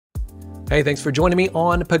Hey, thanks for joining me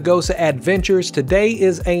on Pagosa Adventures. Today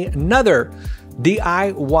is another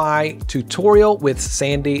DIY tutorial with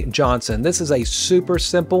Sandy Johnson. This is a super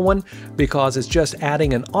simple one because it's just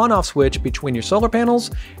adding an on-off switch between your solar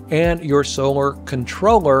panels and your solar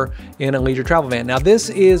controller in a leisure travel van. Now this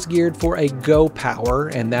is geared for a Go Power,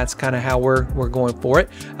 and that's kind of how we're going for it.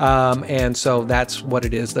 And so that's what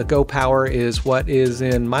it is. The Go Power is what is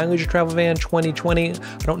in my leisure travel van 2020. I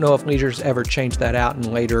don't know if Leisure's ever changed that out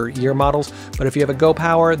in later year models, but if you have a Go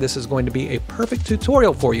Power, this is going to be a perfect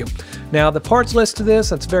tutorial for you. Now the parts list to this,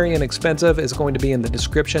 that's very inexpensive, is going to be in the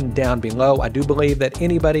description down below. I do believe that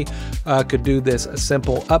anybody could do this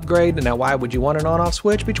simple upgrade. Now why would you want an on-off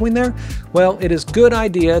switch between there? Well, it is a good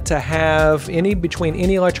idea to have between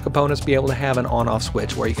any electric components be able to have an on-off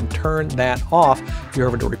switch where you can turn that off if you're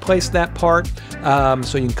ever to replace that part,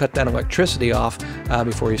 so you can cut that electricity off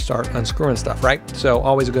before you start unscrewing stuff, right? So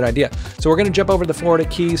always a good idea. So we're going to jump over to the Florida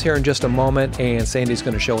Keys here in just a moment, and Sandy's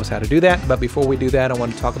going to show us how to do that. But before we do that, I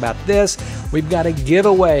want to talk about this. We've got a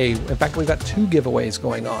giveaway. In fact, we've got two giveaways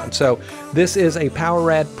going on. So this is a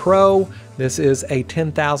PowerRad Pro. This is a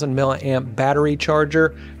 10,000 milliamp battery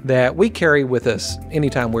charger that we carry with us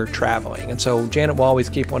anytime we're traveling. And so Janet will always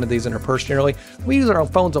keep one of these in her purse generally. We use our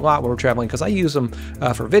phones a lot when we're traveling because I use them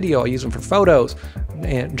for video, I use them for photos,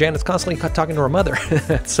 and Janet's constantly talking to her mother.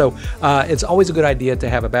 So it's always a good idea to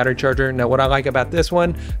have a battery charger. Now what I like about this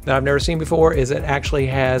one that I've never seen before is it actually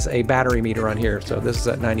has a battery meter on here. So this is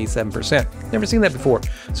at 97%. Never seen that before.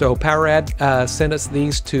 So PowerRad sent us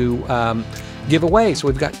these to give away. So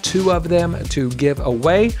we've got two of them to give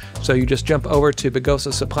away. So you just jump over to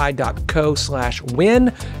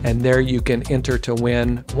pagosasupply.co/win, and there you can enter to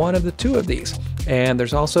win one of the two of these. And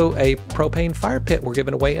there's also a propane fire pit we're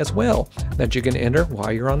giving away as well that you can enter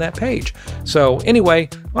while you're on that page. So anyway,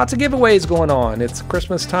 lots of giveaways going on. It's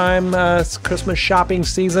Christmas time, it's Christmas shopping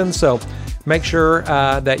season. So make sure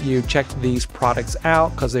that you check these products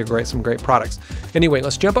out because they're great, some great products. Anyway,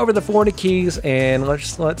 let's jump over the Florida Keys and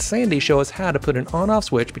let's let Sandy show us how to put an on-off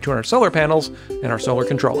switch between our solar panels and our solar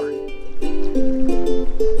controller.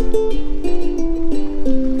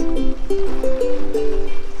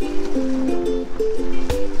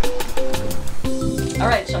 All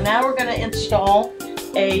right, so now we're going to install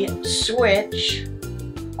a switch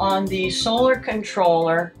on the solar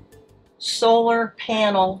controller solar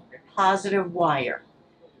panel positive wire.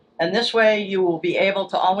 And this way you will be able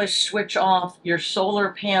to always switch off your solar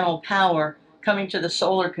panel power coming to the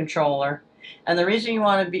solar controller. And the reason you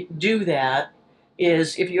want to do that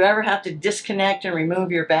is if you ever have to disconnect and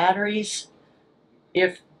remove your batteries,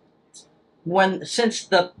 since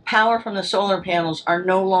the power from the solar panels are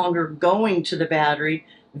no longer going to the battery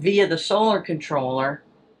via the solar controller,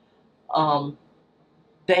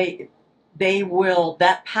 that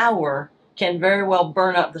power can very well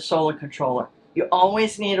burn up the solar controller. You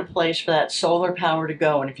always need a place for that solar power to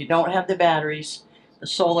go, and if you don't have the batteries, the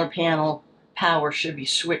solar panel power should be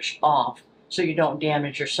switched off so you don't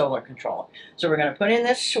damage your solar controller. So we're going to put in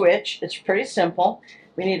this switch. It's pretty simple.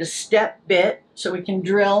 We need a step bit so we can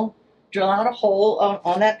drill out a hole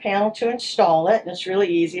on that panel to install it, and it's really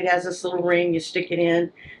easy. It has this little ring. You stick it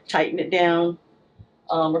in, tighten it down.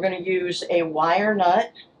 We're going to use a wire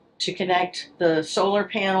nut to connect the solar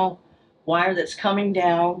panel wire that's coming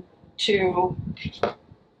down to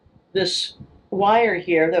this wire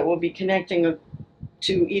here that will be connecting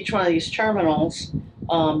to each one of these terminals.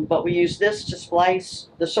 But we use this to splice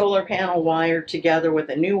the solar panel wire together with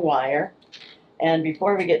a new wire. And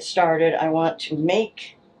before we get started, I want to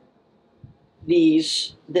make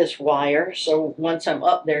this wire, so once I'm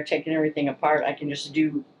up there taking everything apart, I can just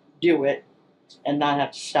do it and not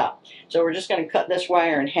have to stop. So we're just going to cut this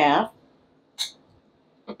wire in half,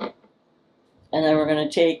 and then we're going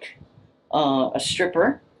to take a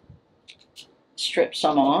stripper, strip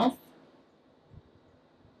some off,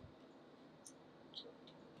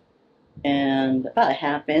 and about a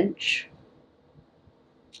 1/2 inch.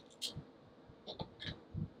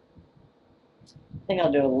 I think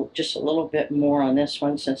I'll do just a little bit more on this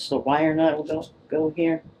one since the wire nut will go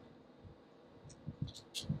here.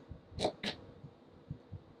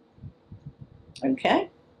 Okay.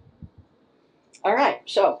 All right,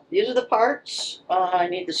 so these are the parts. I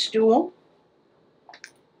need the stool.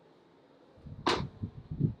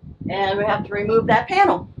 And we have to remove that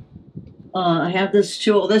panel. I have this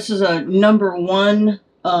tool. This is a #1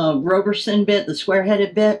 Robertson bit, the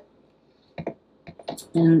square-headed bit.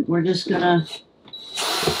 And we're just gonna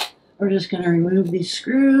remove these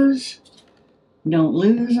screws. Don't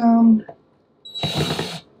lose them.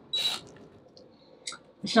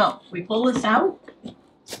 So we pull this out.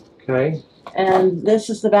 Okay. And this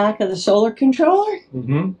is the back of the solar controller.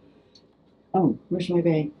 Mm-hmm. Oh, where's my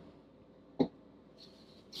bag?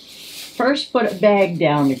 First, put a bag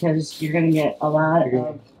down because you're going to get a lot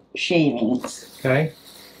of shavings. Okay.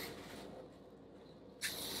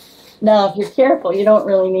 Now, if you're careful, you don't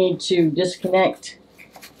really need to disconnect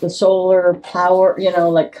the solar power, you know,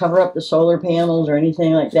 like cover up the solar panels or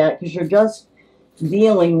anything like that, because you're just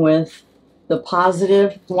dealing with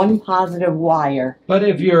the one positive wire. But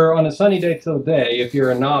if you're on a sunny day today, if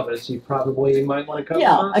you're a novice, you probably might want to cover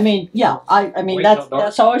them up. I mean, I mean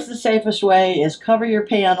that's always the safest way is cover your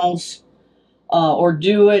panels, or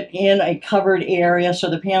do it in a covered area so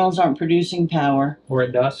the panels aren't producing power. Or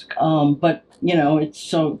at dusk. But you know, it's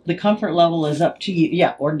so the comfort level is up to you.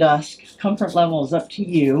 Yeah, or dusk. Comfort level is up to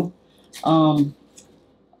you.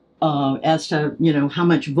 As to, you know, how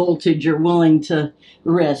much voltage you're willing to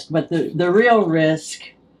risk. But the real risk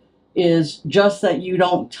is just that you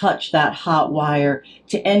don't touch that hot wire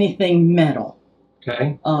to anything metal.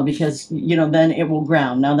 Okay. Because, you know, then it will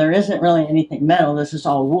ground. Now, there isn't really anything metal. This is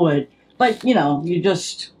all wood. But, you know, you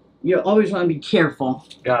always want to be careful.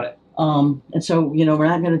 Got it. And so, you know, we're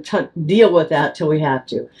not going to deal with that till we have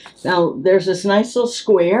to. Now, there's this nice little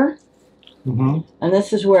square. Mm-hmm. And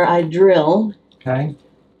this is where I drill. Okay.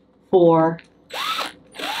 For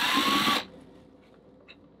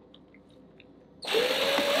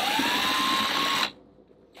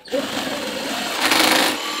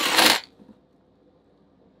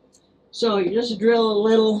so you just drill a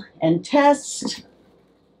little and test,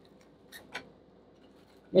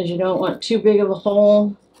 because you don't want too big of a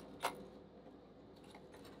hole.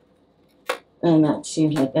 And that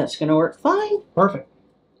seems like that's going to work fine. Perfect.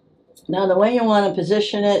 Now the way you want to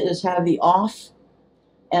position it is have the off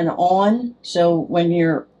and on. So when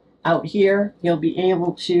you're out here, you'll be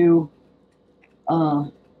able to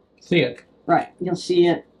see it. Right. You'll see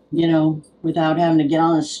it, you know, without having to get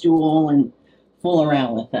on a stool and fool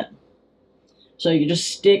around with it. So you just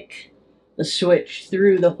stick the switch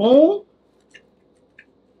through the hole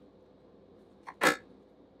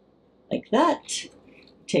like that.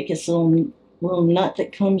 Take this little nut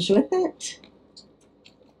that comes with it.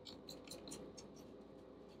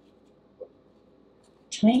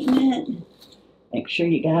 Tighten it. Make sure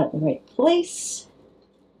you got it in the right place.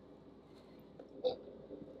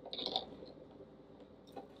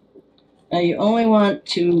 Now you only want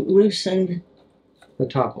to loosen the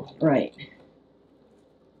top one. Right.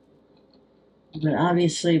 But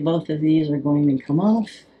obviously both of these are going to come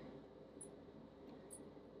off.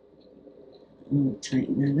 I'll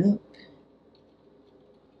tighten that up.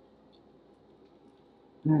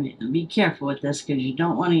 All right, now be careful with this because you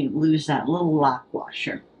don't want to lose that little lock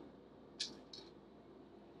washer.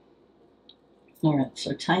 All right,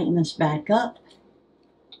 so tighten this back up.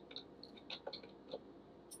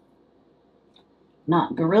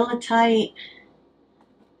 Not Gorilla tight.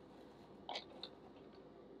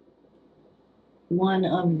 One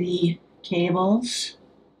of the cables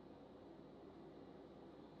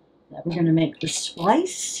that we're going to make the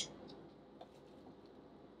splice.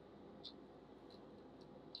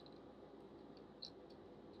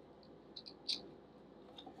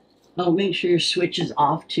 Oh, make sure your switch is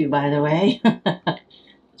off too, by the way.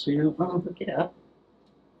 So you don't want to hook it up.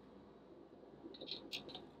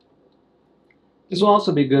 This will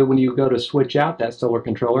also be good when you go to switch out that solar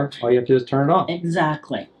controller. All you have to do is turn it off.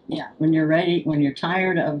 Exactly. Yeah. When you're ready, when you're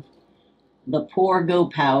tired of the poor Go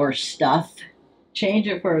Power stuff, change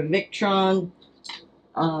it for a Victron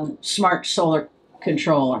smart solar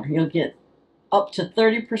controller. You'll get up to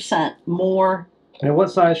 30% more. And what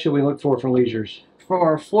size should we look for leisures?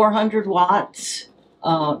 For 400 watts,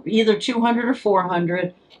 either 200 or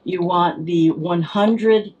 400, you want the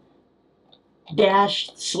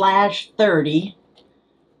 100-/30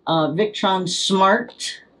 Victron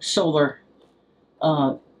Smart Solar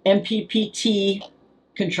MPPT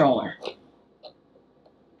controller.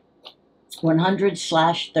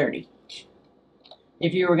 100/30.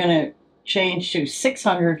 If you were going to change to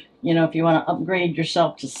 600, you know, if you want to upgrade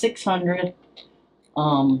yourself to 600,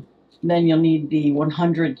 then you'll need the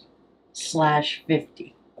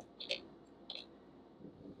 100/50.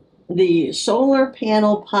 The solar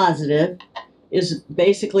panel positive is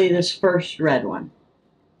basically this first red one.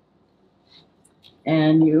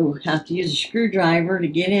 And you have to use a screwdriver to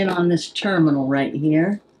get in on this terminal right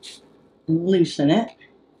here and loosen it.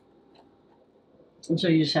 And so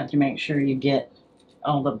you just have to make sure you get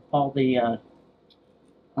all the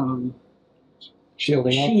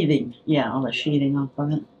sheathing. Yeah, all the sheathing off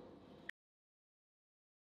of it.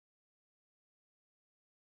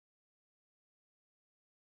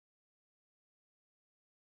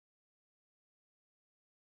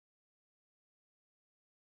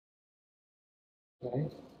 Okay.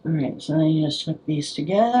 All right, so then you just hook these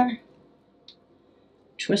together,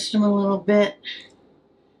 twist them a little bit,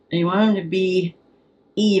 and you want them to be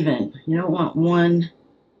even. You don't want one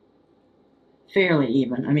fairly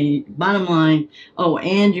even. I mean, bottom line, oh,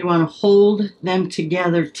 and you want to hold them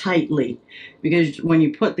together tightly, because when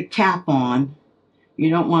you put the cap on, you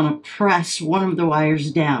don't want to press one of the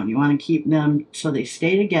wires down. You want to keep them so they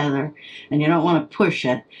stay together, and you don't want to push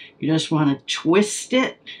it. You just want to twist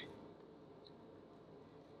it.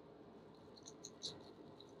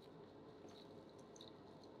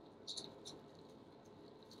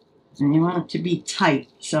 And you want it to be tight,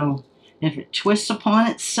 so if it twists upon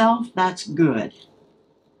itself, that's good.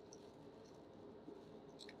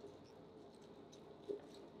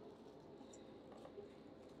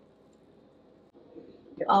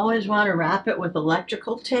 You always want to wrap it with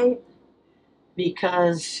electrical tape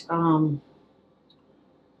because, you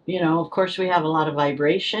know, of course we have a lot of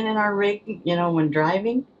vibration in our rig, you know, when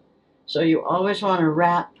driving. So you always want to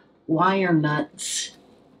wrap wire nuts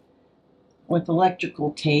with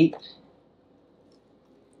electrical tape.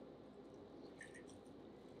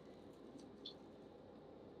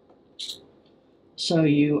 So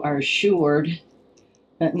you are assured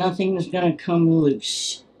that nothing is going to come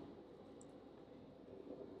loose.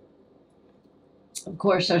 Of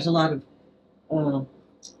course, there's a lot of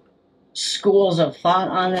schools of thought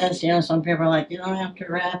on this. You know, some people are like, you don't have to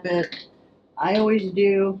wrap it. I always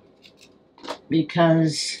do,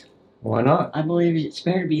 because why not? I believe it's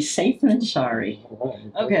better to be safe than sorry.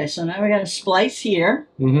 Okay, so now we got a splice here.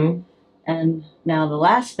 Mm-hmm. And now the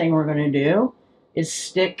last thing we're going to do is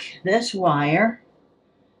stick this wire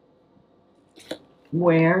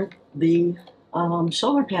where the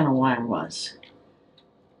solar panel wire was.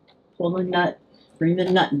 Pull the nut, bring the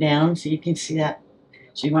nut down so you can see that.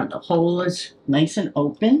 So you want the hole is nice and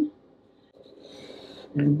open.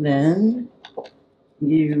 And then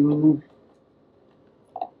you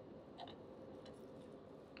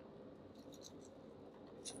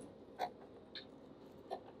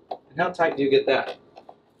How tight do you get that?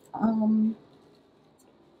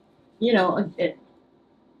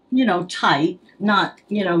 You know, tight, not,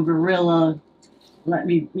 gorilla, let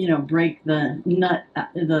me, break the nut,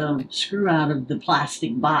 the screw out of the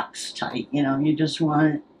plastic box tight, you just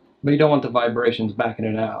want it. But you don't want the vibrations backing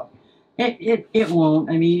it out. It won't.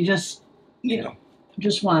 I mean, you just,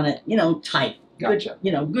 just want it, tight. Gotcha.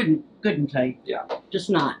 Good and tight. Yeah. Just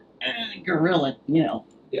not gorilla, Yeah.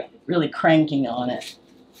 really cranking on it.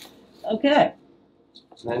 Okay.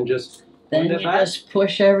 And just Then you just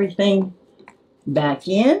push everything back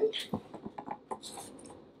in.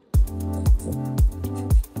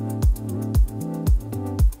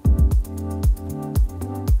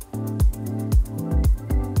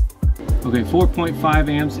 Okay, 4.5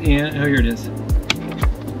 amps in. Oh, here it is.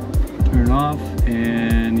 Turn it off,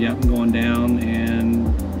 and yep, I'm going down and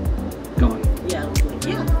gone. Yeah,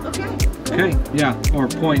 okay. Okay, yeah, or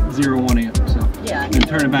 0.01 amp. So Yeah. and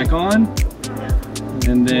turn it back on,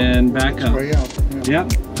 and then back up. Way out. Yeah.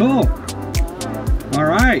 Yep, cool. All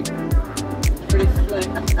right, Pretty slick.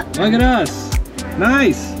 look at us.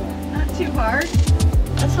 Nice. Not too hard.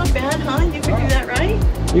 That's not bad, huh? You could do that, right?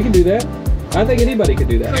 You can do that. I think anybody could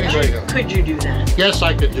do that. Could you do that? Yes,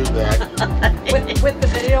 I could do that. With the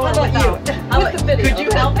video or without? With the video. Could you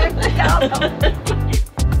help him?